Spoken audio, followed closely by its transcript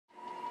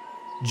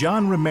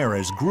John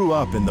Ramirez grew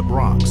up in the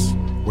Bronx,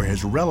 where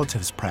his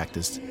relatives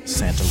practiced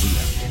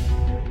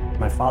Santeria.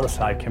 My father's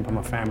side came from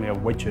a family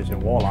of witches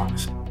and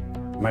warlocks.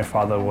 My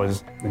father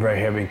was very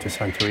heavy into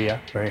Santeria,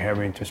 very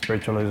heavy into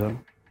spiritualism.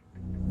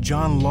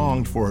 John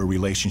longed for a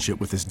relationship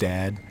with his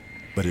dad,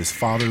 but his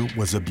father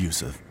was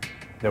abusive.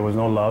 There was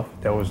no love,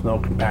 there was no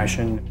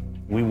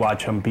compassion. We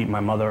watched him beat my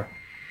mother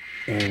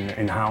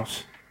in the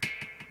house.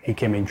 He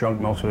came in drunk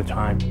most of the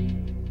time,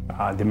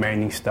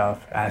 demanding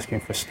stuff,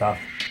 asking for stuff.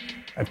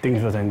 If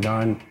things wasn't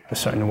done a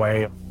certain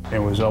way, it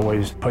was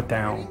always put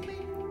down,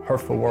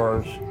 hurtful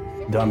words,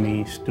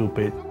 dummy,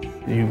 stupid,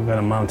 you're gonna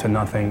amount to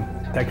nothing,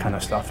 that kind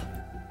of stuff.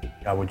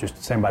 I would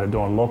just stand by the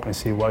door and look and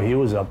see what he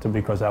was up to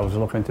because I was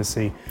looking to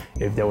see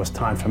if there was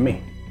time for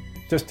me.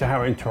 Just to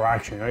have an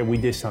interaction, right? We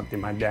did something,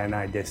 my dad and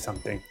I did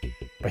something.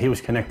 But he was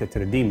connected to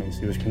the demons,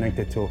 he was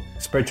connected to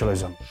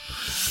spiritualism.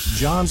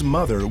 John's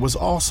mother was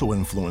also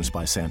influenced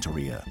by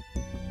Santeria.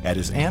 At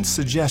his aunt's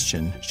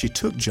suggestion, she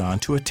took John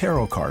to a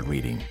tarot card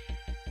reading.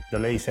 The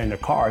lady said in the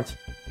cards,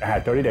 I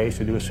had 30 days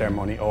to do a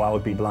ceremony or I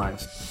would be blind.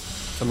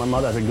 So my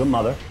mother, as a good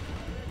mother,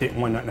 didn't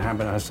want nothing to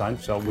happen to her son,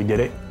 so we did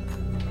it.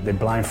 They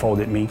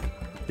blindfolded me,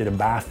 did a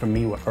bath for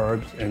me with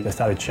herbs, and they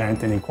started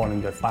chanting and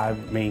calling the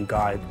 5 main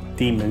god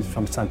demons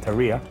from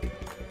Santeria.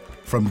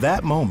 From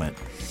that moment,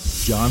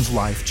 John's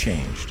life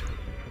changed.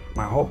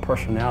 My whole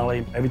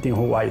personality, everything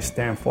who I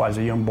stand for as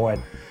a young boy,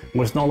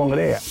 was no longer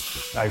there.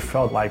 I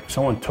felt like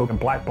someone took a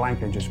black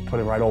blanket and just put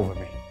it right over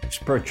me,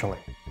 spiritually.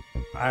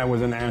 I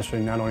wasn't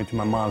answering not only to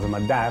my mom and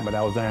my dad, but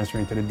I was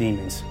answering to the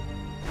demons.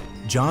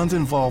 John's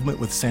involvement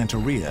with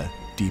Santeria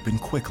deepened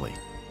quickly.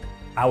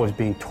 I was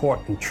being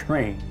taught and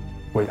trained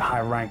with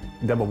high-ranked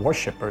devil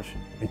worshippers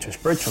into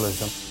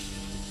spiritualism.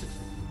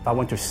 I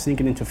went to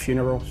sneaking into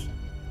funerals,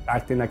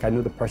 acting like I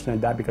knew the person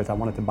that died because I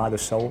wanted to buy the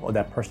soul of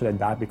that person that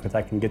died because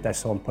I can get that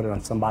soul and put it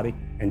on somebody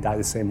and die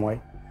the same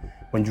way.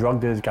 When drug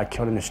dealers got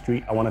killed in the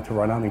street, I wanted to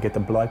run out and get the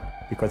blood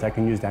because I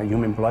can use that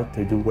human blood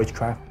to do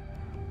witchcraft.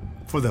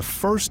 For the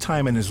first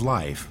time in his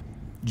life,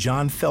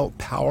 John felt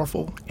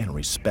powerful and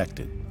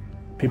respected.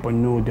 People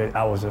knew that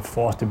I was a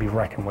force to be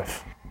reckoned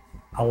with.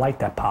 I liked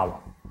that power.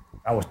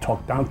 I was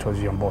talked down to as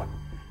a young boy.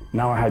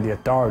 Now I had the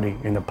authority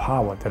and the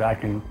power that I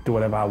can do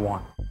whatever I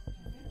want.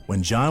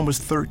 When John was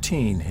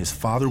 13, his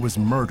father was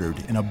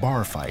murdered in a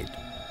bar fight.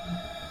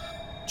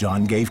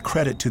 John gave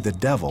credit to the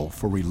devil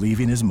for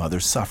relieving his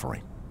mother's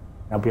suffering.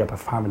 I'd be up at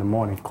 5 in the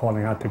morning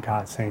calling out to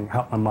God saying,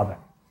 help my mother.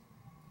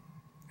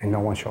 And no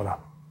one showed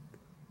up.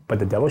 But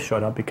the devil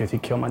showed up because he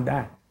killed my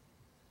dad.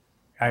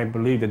 I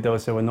believe the devil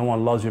said, well, no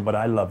one loves you, but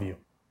I love you.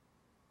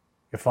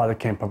 Your father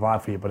can't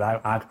provide for you, but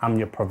I'm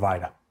your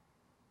provider.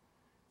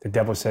 The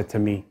devil said to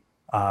me,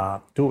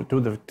 to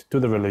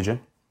the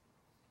religion,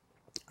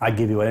 I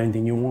give you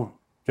anything you want,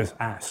 just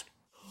ask.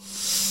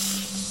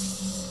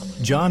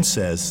 John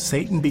says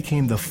Satan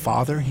became the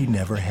father he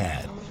never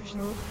had.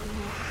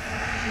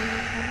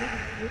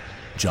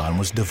 John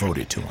was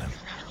devoted to him.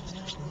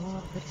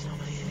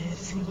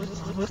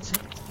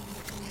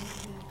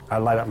 I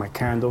light up my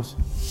candles,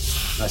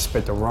 I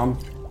spit the rum,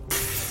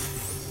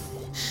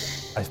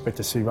 I spit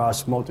the cigar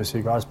smoke. The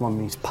cigar smoke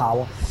means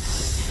power.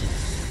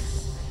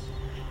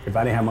 If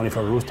I didn't have money for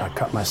a rooster, I'd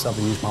cut myself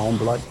and use my own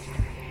blood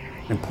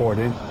and pour it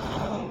in.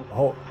 The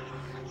whole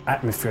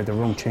atmosphere of the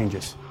room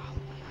changes.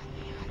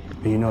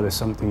 And you know there's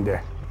something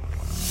there.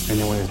 And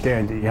then when it's there,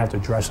 you have to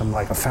dress them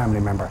like a family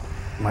member.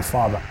 My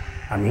father,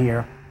 I'm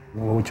here.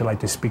 What would you like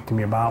to speak to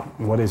me about?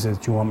 What is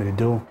it you want me to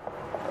do?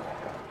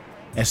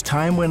 As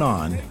time went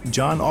on,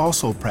 John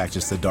also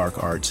practiced the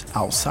dark arts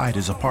outside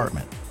his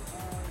apartment.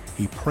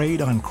 He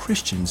preyed on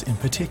Christians in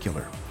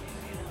particular.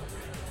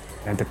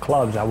 At the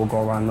clubs, I would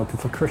go around looking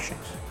for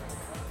Christians.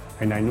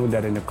 And I knew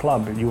that in the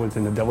club, you was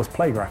in the devil's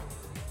playground.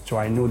 So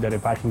I knew that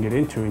if I can get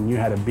into it and you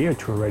had a beer or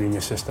two already in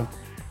your system,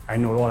 I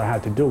knew all I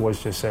had to do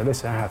was just say,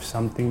 listen, I have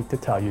something to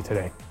tell you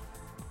today.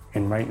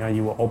 And right now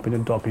you will open the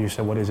door and you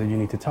said, what is it you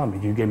need to tell me?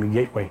 You gave me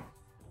gateway.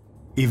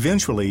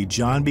 Eventually,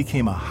 John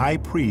became a high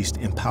priest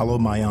in Palo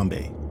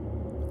Mayombe,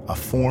 a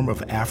form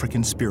of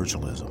African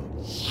spiritualism.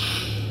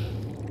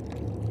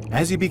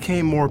 As he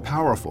became more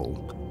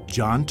powerful,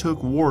 John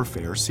took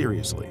warfare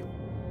seriously.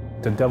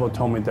 The devil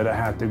told me that I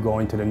had to go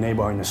into the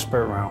neighborhood in the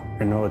spirit realm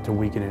in order to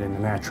weaken it in the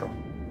natural.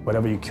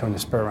 Whatever you kill in the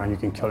spirit realm, you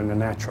can kill in the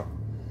natural.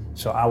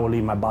 So I will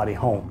leave my body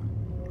home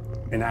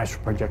and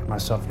astral project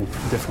myself into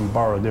different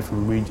boroughs,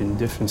 different regions,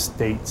 different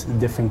states,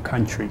 different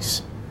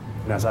countries.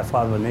 And as I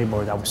fly to the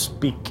neighborhood, I would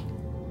speak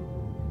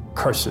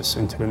curses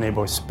into the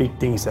neighborhood, speak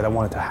things that I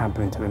wanted to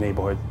happen into the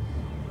neighborhood.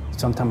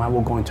 Sometimes I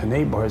will go into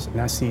neighborhoods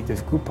and I see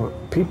this group of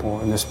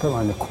people in the spirit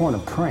realm in the corner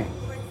praying,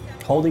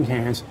 holding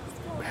hands,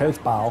 heads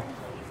bowed,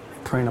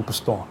 praying up a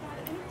storm.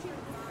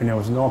 And there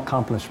was no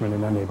accomplishment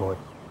in that neighborhood.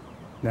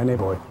 That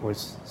neighborhood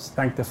was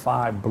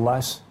sanctified,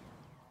 blessed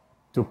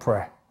through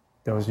prayer.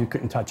 You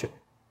couldn't touch it.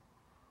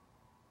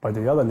 But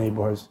the other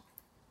neighborhoods,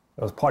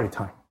 it was party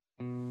time.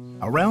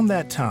 Around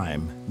that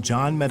time,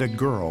 John met a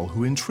girl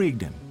who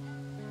intrigued him.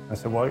 I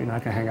said, well, I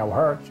can hang out with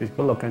her. She's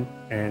good looking.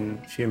 And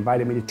she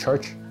invited me to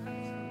church.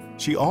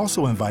 She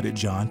also invited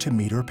John to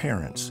meet her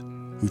parents.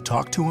 who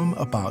talked to him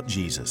about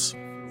Jesus.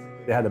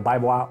 They had the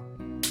Bible out.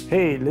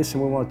 Hey,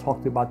 listen, we want to talk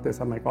to you about this.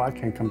 I'm like, oh, I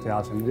can't come to your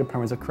house. And your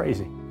parents are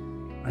crazy.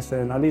 I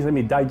said, at least let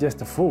me digest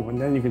the food, and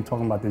then you can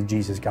talk about this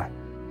Jesus guy.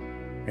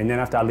 And then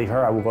after I leave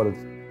her, I will go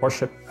to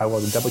worship. I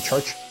will go to devil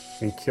church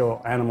and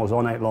kill animals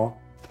all night long.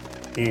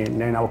 And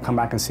then I will come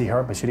back and see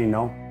her, but she didn't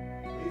know.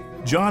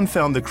 John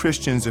found the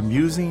Christians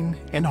amusing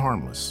and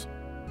harmless.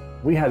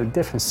 We had a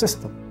different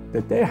system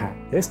that they had.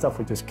 Their stuff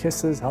was just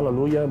kisses,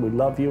 hallelujah, we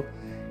love you.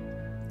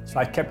 So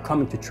I kept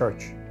coming to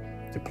church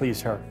to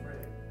please her,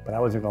 but I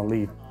wasn't going to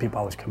leave people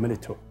I was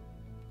committed to.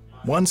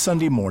 One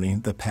Sunday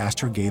morning, the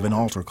pastor gave an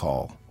altar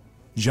call.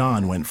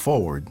 John went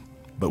forward,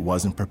 but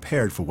wasn't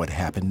prepared for what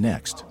happened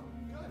next.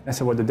 I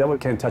said, well, the devil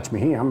can't touch me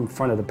here. I'm in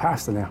front of the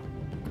pastor now.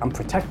 I'm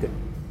protected.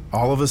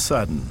 All of a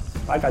sudden,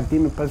 I got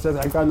demon possessed.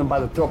 I grabbed them by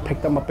the throat,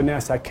 picked them up in there,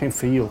 and said, I came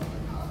for you.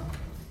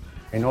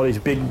 And all these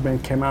big men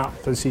came out.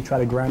 So he tried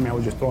to grab me. I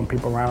was just throwing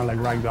people around like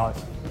rag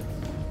dolls.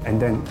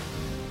 And then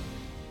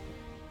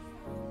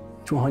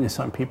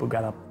 200-something people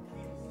got up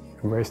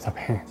and raised up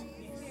hands.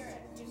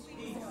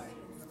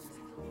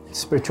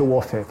 Spiritual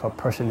warfare for a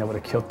person that would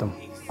have killed them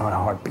on a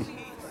heartbeat.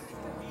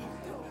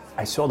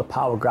 I saw the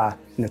power of God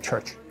in the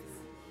church.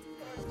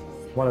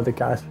 One of the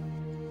guys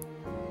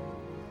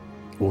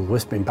was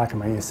whispering back in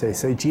my ear,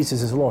 say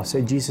Jesus is Lord,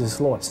 say Jesus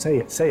is Lord, say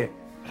it, say it.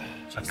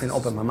 So I couldn't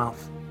open my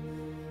mouth.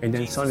 And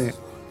then suddenly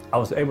I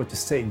was able to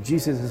say,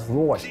 Jesus is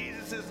Lord.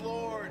 Jesus is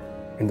Lord.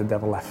 And the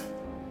devil left.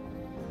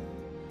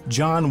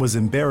 John was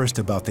embarrassed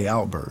about the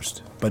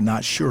outburst, but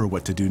not sure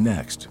what to do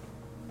next.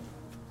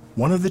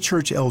 One of the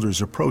church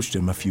elders approached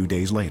him a few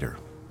days later.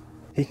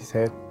 He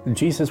said,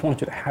 Jesus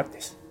wants you to have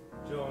this.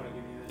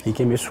 He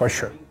gave me a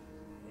sweatshirt.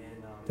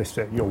 They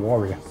said, you're a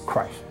warrior for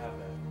Christ.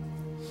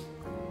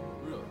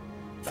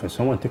 For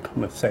someone to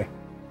come and say,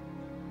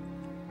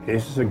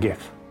 this is a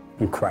gift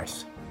in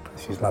Christ,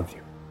 because he loves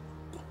you.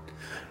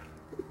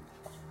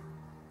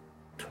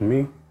 To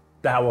me,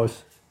 that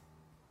was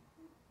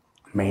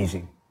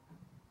amazing.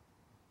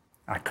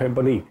 I couldn't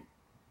believe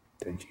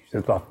that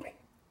Jesus loved me.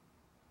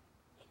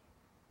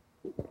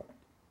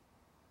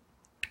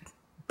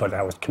 But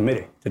I was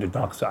committed to the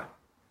dark side.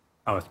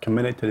 I was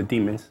committed to the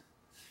demons.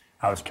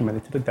 I was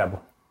committed to the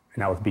devil.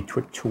 And I was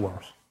betwixt two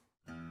worlds.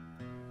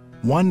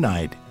 One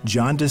night,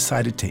 John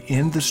decided to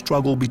end the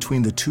struggle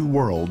between the two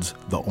worlds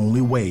the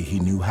only way he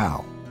knew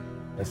how.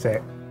 I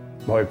said,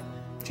 boy,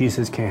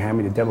 Jesus can't have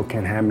me, the devil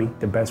can't have me.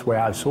 The best way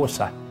out is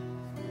suicide.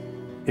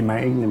 In my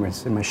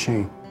ignorance, in my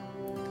shame,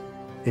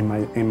 in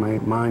my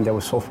mind that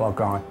was so far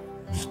gone,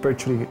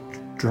 spiritually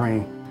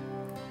drained,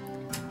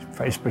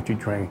 very spiritually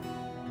drained.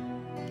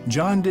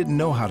 John didn't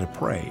know how to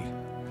pray,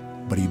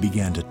 but he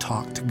began to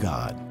talk to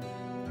God.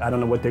 I don't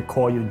know what they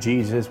call you,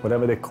 Jesus,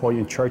 whatever they call you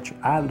in church.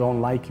 I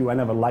don't like you. I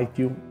never liked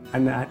you. I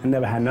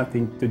never had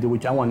nothing to do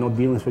with you. I want no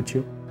dealings with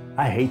you.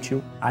 I hate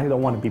you. I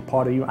don't want to be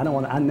part of you. I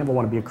never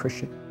want to be a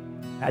Christian.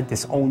 I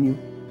disown you.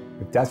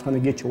 If that's going to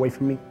get you away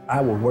from me,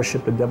 I will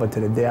worship the devil to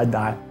the day I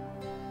die.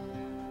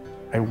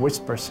 I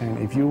whisper saying,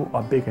 if you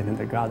are bigger than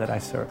the God that I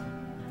serve,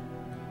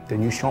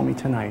 then you show me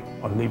tonight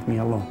or leave me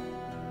alone.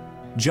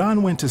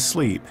 John went to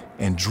sleep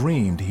and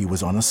dreamed he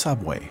was on a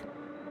subway.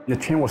 The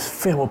train was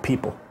filled with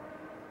people.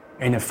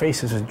 And their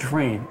faces were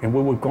drained, and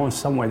we were going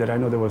somewhere that I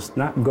know that was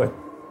not good.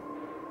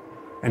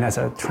 And as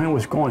the train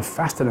was going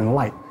faster than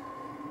light,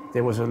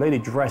 there was a lady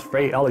dressed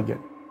very elegant.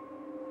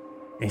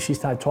 And she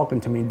started talking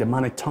to me in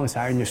demonic tongues.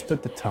 I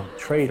understood the tongue.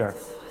 Traitor,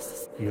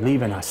 you're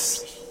leaving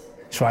us.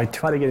 So I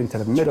tried to get into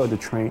the middle of the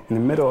train, in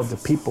the middle of the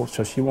people,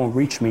 so she won't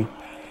reach me.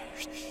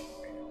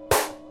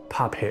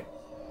 Pop hit,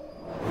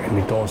 and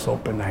the doors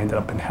opened. I ended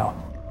up in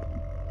hell.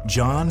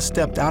 John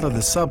stepped out of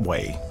the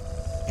subway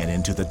and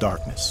into the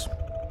darkness.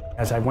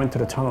 As I went to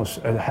the tunnels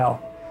of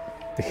hell,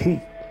 the heat,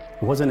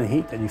 it wasn't the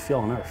heat that you feel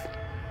on earth.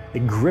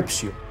 It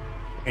grips you,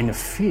 and the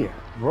fear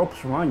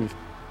ropes around you.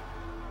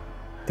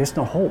 There's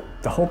no hope.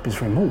 The hope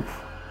is removed.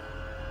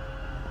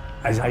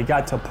 As I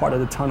got to a part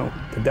of the tunnel,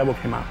 the devil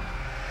came out,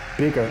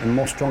 bigger and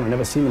more strong. I've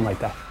never seen him like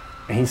that.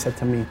 And he said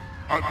to me,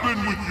 I've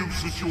been with you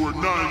since you were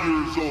 9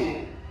 years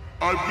old.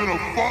 I've been a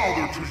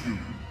father to you.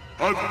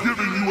 I've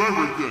given you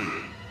everything.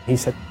 He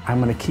said,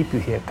 I'm going to keep you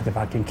here, because if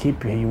I can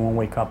keep you here, you won't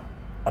wake up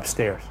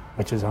upstairs,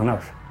 which is on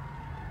earth.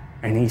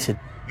 And he said,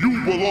 you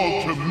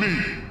belong to me,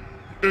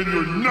 and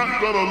you're not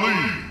gonna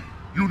leave.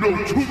 You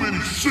know too many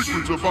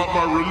secrets about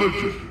my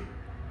religion.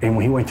 And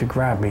when he went to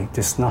grab me,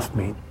 to snuff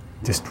me,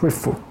 this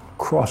 3-foot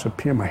cross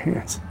appeared in my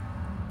hands.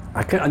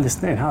 I couldn't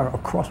understand how a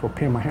cross would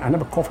appear in my hand. I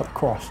never called for the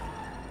cross.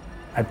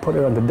 I put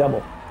it on the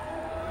devil.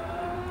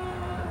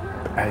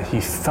 And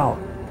he felt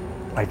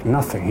like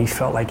nothing. He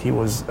felt like he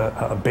was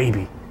a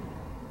baby.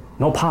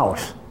 No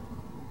powers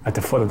at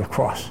the foot of the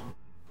cross.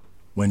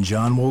 When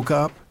John woke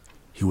up,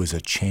 he was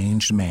a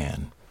changed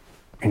man.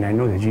 And I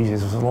knew that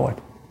Jesus was the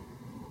Lord.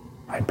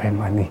 I bent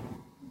my knee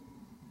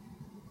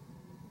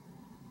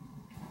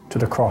to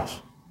the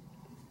cross.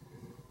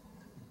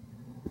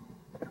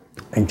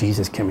 And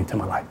Jesus came into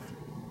my life.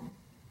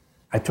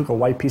 I took a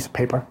white piece of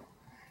paper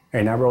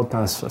and I wrote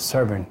down, a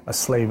servant, a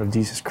slave of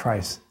Jesus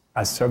Christ.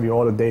 I serve you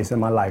all the days of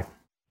my life.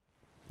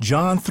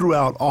 John threw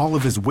out all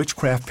of his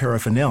witchcraft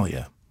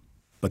paraphernalia,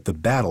 but the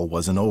battle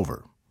wasn't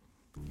over.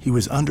 He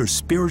was under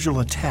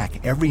spiritual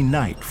attack every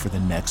night for the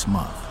next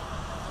month.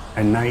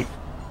 At night,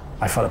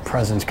 I felt a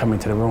presence come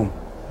into the room.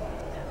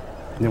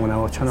 And then when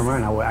I would turn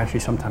around, I would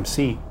actually sometimes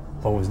see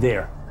what was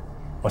there.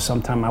 Or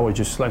sometimes I would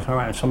just turn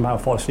around and somehow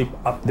fall asleep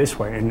up this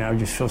way, and I would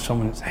just feel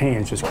someone's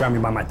hands just grab me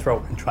by my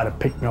throat and try to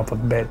pick me off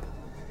of bed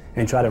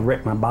and try to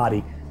rip my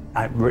body.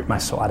 I rip my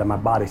soul out of my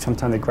body.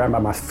 Sometimes they grab by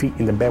my feet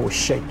and the bed would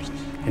shake,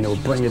 and they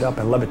would bring it up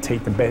and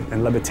levitate the bed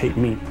and levitate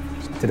me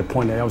to the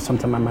point that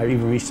sometimes I might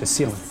even reach the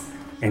ceiling.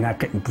 And I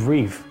couldn't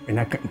breathe, and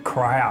I couldn't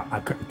cry out.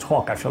 I couldn't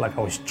talk. I felt like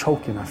I was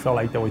choking. I felt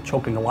like they were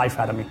choking the life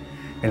out of me.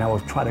 And I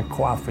would try to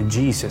call out for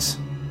Jesus,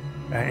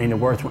 and the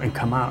words wouldn't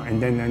come out.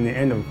 And then in the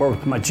end, the word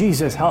would come out,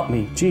 Jesus, help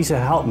me. Jesus,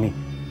 help me.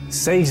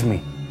 Save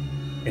me.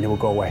 And it would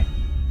go away.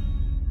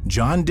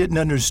 John didn't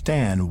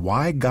understand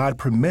why God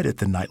permitted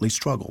the nightly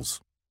struggles.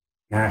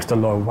 I asked the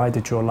Lord, why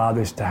did you allow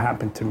this to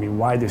happen to me?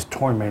 Why this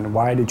torment?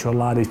 Why did you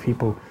allow these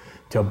people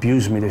to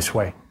abuse me this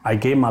way? I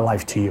gave my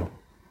life to you.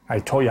 I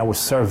told you I would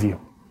serve you.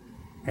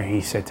 And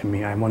he said to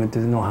me, I wanted to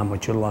know how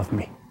much you love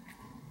me,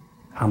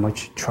 how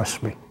much you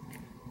trust me.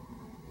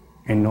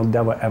 And no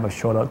devil ever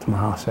showed up to my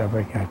house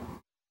ever again.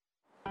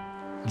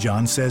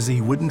 John says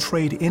he wouldn't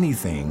trade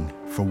anything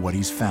for what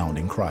he's found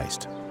in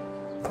Christ.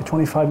 For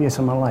 25 years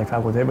of my life, I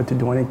was able to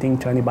do anything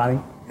to anybody.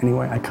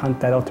 Anyway, I count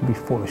that out to be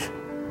foolish.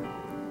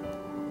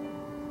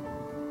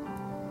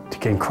 To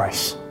gain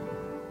Christ.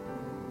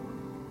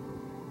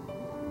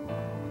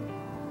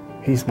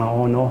 He's my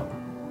all in all.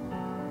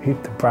 He's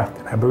the breath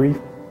that I breathe.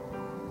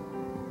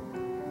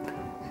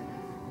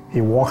 He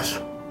walks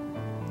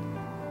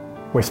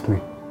with me.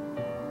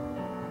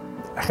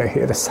 I can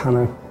hear the sound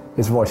of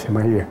his voice in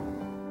my ear.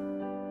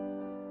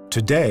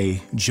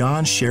 Today,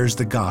 John shares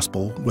the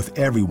gospel with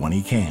everyone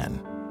he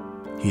can.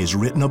 He has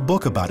written a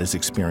book about his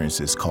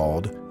experiences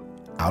called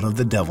Out of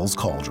the Devil's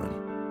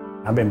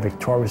Cauldron. I've been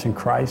victorious in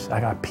Christ. I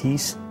got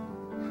peace.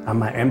 I'm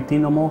not empty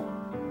no more.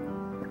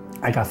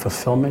 I got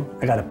fulfillment.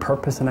 I got a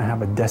purpose, and I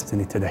have a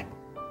destiny today.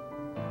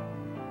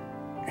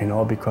 And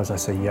all because I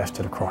said yes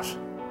to the cross.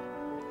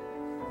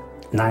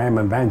 And I am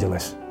an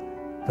evangelist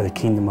for the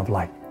kingdom of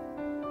light.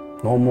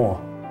 No more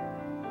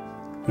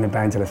an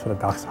evangelist for the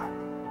dark side.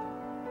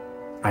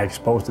 I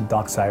expose the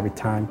dark side every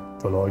time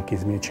the Lord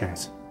gives me a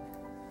chance.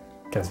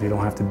 Because you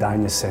don't have to die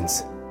in your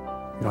sins.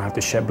 You don't have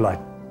to shed blood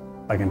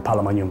like in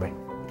Palamayumbe.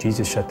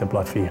 Jesus shed the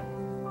blood for you.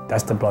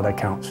 That's the blood that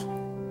counts.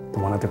 The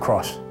one at the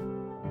cross.